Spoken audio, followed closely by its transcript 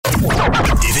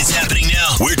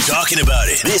talking about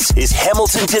it. This is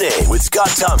Hamilton Today with Scott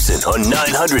Thompson on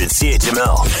 900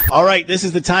 CHML. All right, this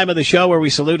is the time of the show where we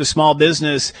salute a small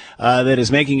business that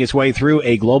is making its way through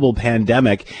a global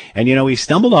pandemic. And, you know, we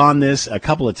stumbled on this a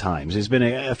couple of times. There's been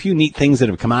a few neat things that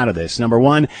have come out of this. Number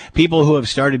one, people who have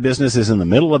started businesses in the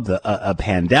middle of a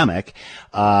pandemic,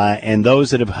 and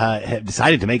those that have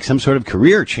decided to make some sort of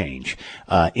career change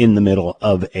in the middle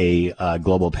of a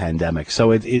global pandemic.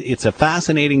 So it's a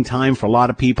fascinating time for a lot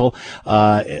of people.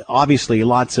 Obviously,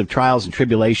 lots of trials and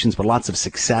tribulations, but lots of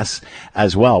success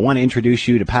as well. I want to introduce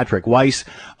you to Patrick Weiss,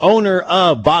 owner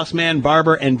of Bossman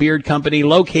Barber and Beard Company,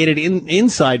 located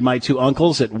inside My Two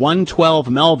Uncles at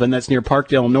 112 Melvin. That's near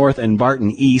Parkdale North and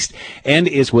Barton East, and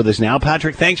is with us now.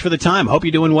 Patrick, thanks for the time. Hope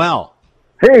you're doing well.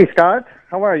 Hey, Scott.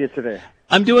 How are you today?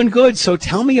 I'm doing good. So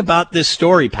tell me about this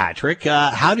story, Patrick.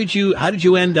 How did you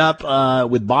end up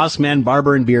with Bossman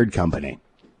Barber and Beard Company?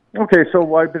 Okay,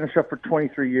 so I've been a chef for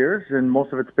 23 years, and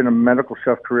most of it's been a medical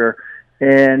chef career.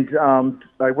 And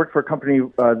I worked for a company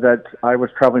that I was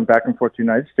traveling back and forth to the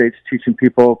United States, teaching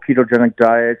people ketogenic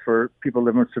diet for people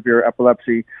living with severe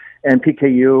epilepsy, and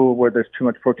PKU, where there's too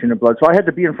much protein in blood. So I had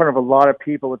to be in front of a lot of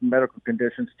people with medical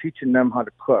conditions, teaching them how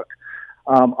to cook.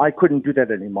 I couldn't do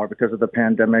that anymore because of the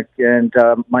pandemic, and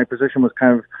my position was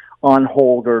kind of on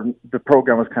hold, or the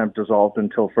program was kind of dissolved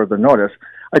until further notice.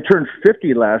 I turned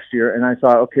 50 last year, and I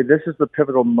thought, okay, this is the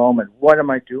pivotal moment. What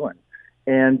am I doing?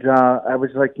 And I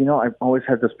was like, you know, I've always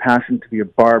had this passion to be a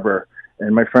barber.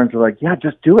 And my friends were like, yeah,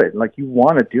 just do it. Like, you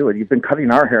want to do it. You've been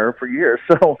cutting our hair for years.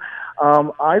 So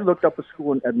I looked up a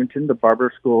school in Edmonton, the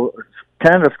Barber School,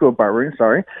 Canada School of Barbering,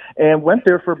 and went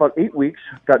there for about 8 weeks,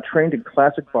 got trained in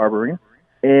classic barbering.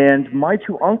 And my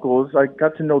two uncles, I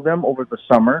got to know them over the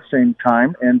summer, same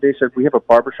time, and they said, we have a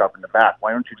barbershop in the back.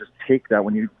 Why don't you just take that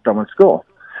when you're done with school?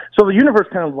 So the universe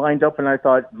kind of lined up, and I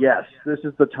thought, yes, this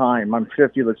is the time. I'm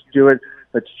 50. Let's do it.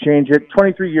 Let's change it.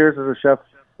 23 years as a chef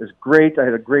is great. I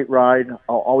had a great ride.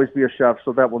 I'll always be a chef,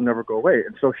 so that will never go away.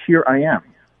 And so here I am.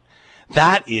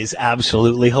 That is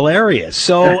absolutely hilarious.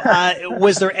 So,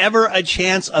 was there ever a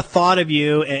chance, a thought of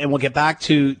you, and we'll get back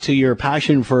to your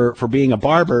passion for being a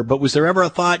barber, but was there ever a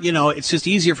thought, you know, it's just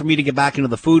easier for me to get back into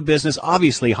the food business?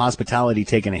 Obviously, hospitality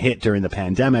taking a hit during the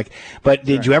pandemic, but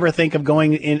did you ever think of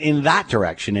going in that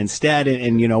direction instead,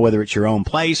 and, you know, whether it's your own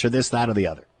place or this, that, or the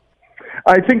other?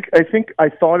 I think I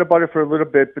thought about it for a little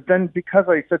bit, but then because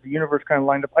I said the universe kind of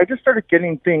lined up, I just started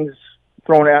getting things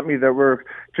thrown at me that were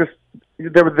just,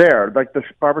 they were there. Like, the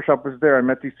barbershop was there. I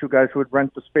met these two guys who would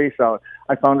rent the space out.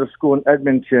 I found a school in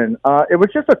Edmonton. It was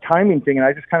just a timing thing, and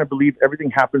I just kind of believed everything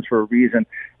happens for a reason.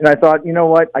 And I thought, you know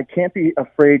what? I can't be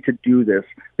afraid to do this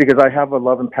because I have a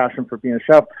love and passion for being a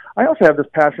chef. I also have this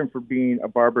passion for being a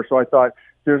barber. So I thought,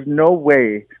 there's no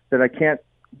way that I can't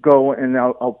go and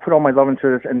I'll put all my love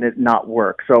into this and it not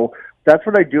work. So that's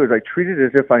what I do, is I treat it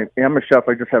as if I am a chef.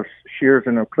 I just have shears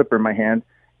and a clipper in my hand.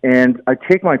 And I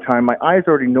take my time. My eyes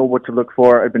already know what to look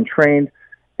for. I've been trained.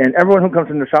 And everyone who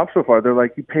comes in the shop so far, they're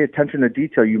like, you pay attention to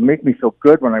detail. You make me feel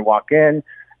good when I walk in, and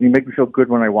you make me feel good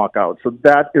when I walk out. So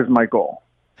that is my goal.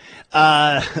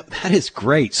 That is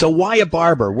great. So why a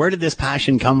barber? Where did this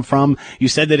passion come from? You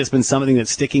said that it's been something that's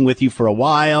sticking with you for a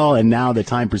while, and now the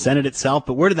time presented itself.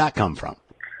 But where did that come from?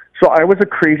 So I was a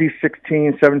crazy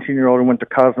 16, 17-year-old who went to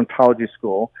cosmetology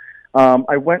school.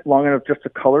 I went long enough just to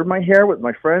color my hair with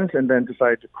my friends and then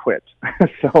decided to quit.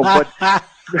 But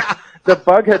the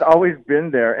bug had always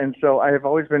been there. And so I have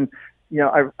always been, you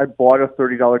know, I bought a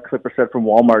 $30 clipper set from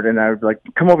Walmart, and I would like,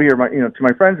 come over here, to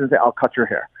my friends and say, I'll cut your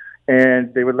hair.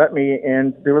 And they would let me,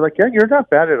 and they were like, yeah, you're not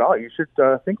bad at all. You should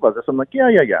think about this. I'm like, yeah.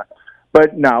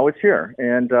 But now it's here,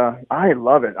 and I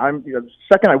love it. The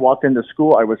second I walked into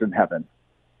school, I was in heaven.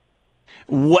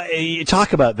 You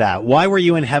talk about that. Why were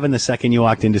you in heaven the second you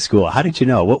walked into school? How did you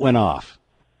know? What went off?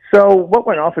 So what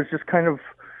went off is just kind of,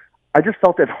 I just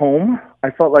felt at home.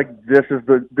 I felt like this is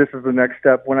the next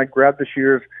step. When I grabbed the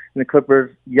shears and the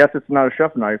clippers, yes, it's not a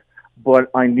chef knife,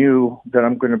 but I knew that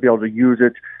I'm going to be able to use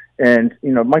it. And,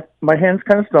 you know, my hands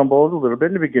kind of stumbled a little bit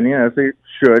in the beginning, as they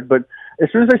should. But as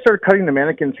soon as I started cutting the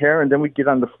mannequin's hair, and then we get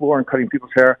on the floor and cutting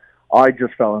people's hair, I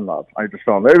just fell in love. It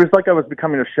was like I was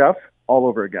becoming a chef all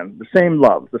over again. The same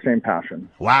love, the same passion.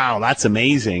 Wow, that's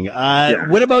amazing.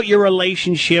 What about your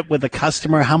relationship with the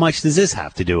customer? How much does this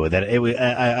have to do with it?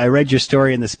 I read your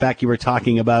story in the spec. You were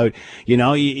talking about, you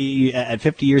know, you, at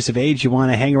 50 years of age, you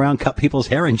want to hang around, cut people's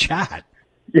hair, and chat.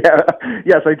 Yeah,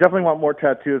 yes, I definitely want more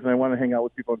tattoos, and I want to hang out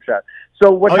with people and chat.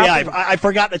 So what? I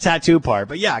forgot the tattoo part,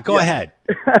 but go ahead.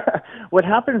 What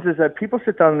happens is that people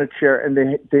sit down in a chair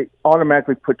and they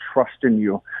automatically put trust in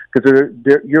you because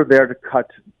you're there to cut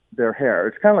their hair.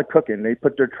 It's kind of like cooking. They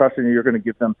put their trust in you. You're going to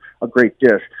give them a great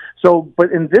dish. So,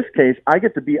 but in this case, I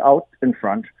get to be out in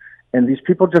front, and these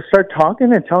people just start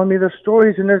talking and telling me their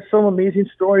stories, and there's some amazing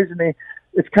stories, and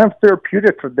it's kind of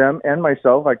therapeutic for them and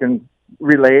myself. I can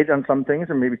relate on some things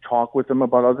and maybe talk with them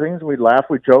about other things. We laugh,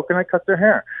 we joke, and I cut their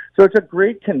hair. So it's a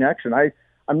great connection.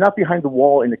 I'm not behind the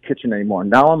wall in the kitchen anymore.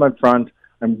 Now I'm in front,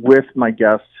 I'm with my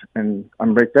guests, and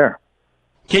I'm right there.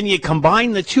 Can you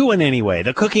combine the two in any way?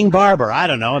 The cooking barber, I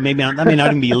don't know. Maybe that may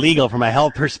not even be legal from a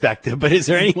health perspective, but is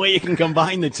there any way you can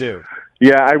combine the two?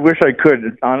 Yeah, I wish I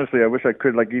could. Honestly, I wish I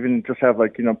could, like, even just have,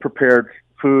 like, prepared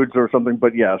foods or something.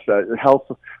 But yes, health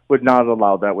would not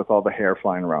allow that with all the hair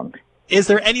flying around. Is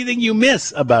there anything you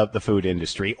miss about the food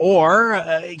industry? Or,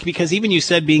 because even you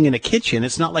said being in a kitchen,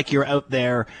 it's not like you're out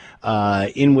there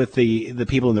in with the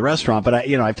people in the restaurant. But,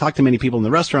 I've talked to many people in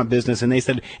the restaurant business, and they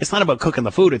said it's not about cooking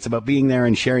the food. It's about being there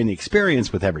and sharing the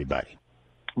experience with everybody.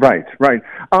 Right.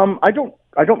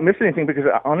 I don't miss anything because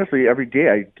honestly, every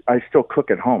day I still cook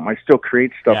at home. I still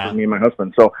create stuff for me and my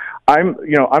husband. So I'm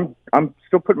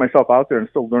still putting myself out there and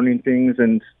still learning things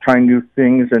and trying new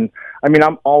things. And I mean,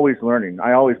 I'm always learning.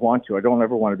 I always want to. I don't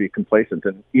ever want to be complacent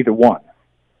in either one.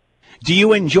 Do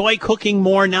you enjoy cooking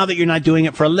more now that you're not doing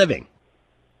it for a living?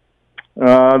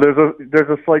 There's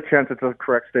a slight chance it's a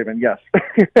correct statement. Yes.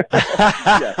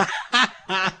 Yes.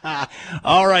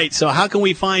 All right. So how can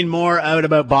we find more out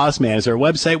about Boss Man? Is there a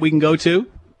website we can go to?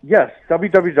 Yes,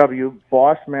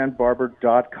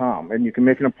 www.bossmanbarber.com. And you can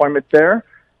make an appointment there.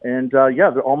 And,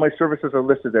 all my services are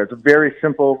listed there. It's a very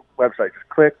simple website. Just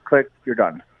click, you're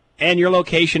done. And your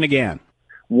location again?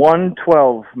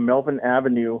 112 Melvin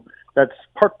Avenue. That's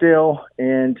Parkdale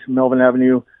and Melvin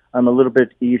Avenue. I'm a little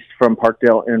bit east from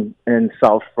Parkdale and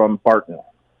south from Barton.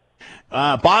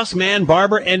 Boss Man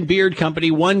Barber and Beard Company,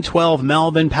 112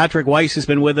 Melvin. Patrick Weiss has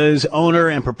been with us, owner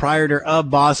and proprietor of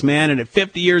Boss Man, and at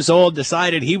 50 years old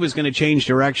decided he was going to change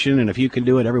direction, and if you can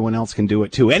do it, everyone else can do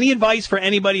it too. Any advice for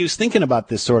anybody who's thinking about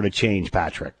this sort of change,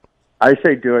 Patrick? I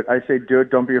say do it.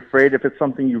 Don't be afraid. If it's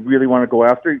something you really want to go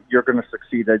after, you're going to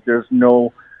succeed.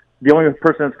 The only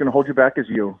person that's going to hold you back is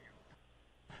you.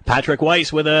 Patrick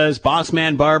Weiss with us, Boss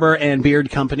Man Barber and Beard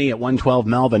Company at 112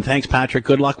 Melvin. Thanks, Patrick.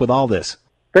 Good luck with all this.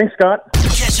 Thanks, Scott.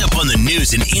 Catch up on the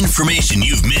news and information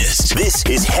you've missed. This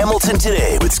is Hamilton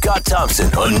Today with Scott Thompson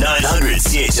on 900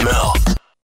 CHML.